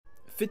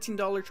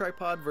$15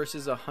 tripod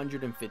versus a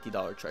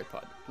 $150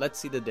 tripod. Let's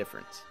see the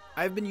difference.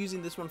 I've been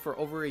using this one for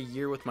over a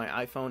year with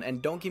my iPhone,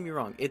 and don't get me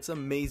wrong, it's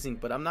amazing,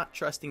 but I'm not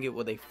trusting it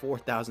with a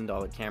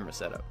 $4,000 camera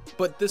setup.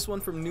 But this one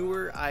from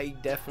Neewer, I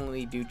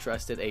definitely do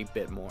trust it a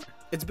bit more.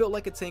 It's built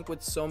like a tank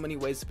with so many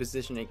ways to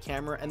position a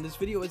camera, and this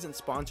video isn't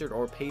sponsored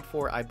or paid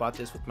for. I bought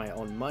this with my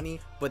own money,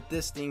 but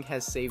this thing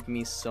has saved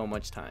me so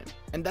much time.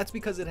 And that's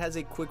because it has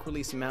a quick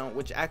release mount,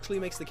 which actually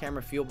makes the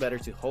camera feel better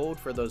to hold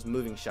for those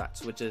moving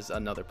shots, which is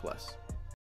another plus.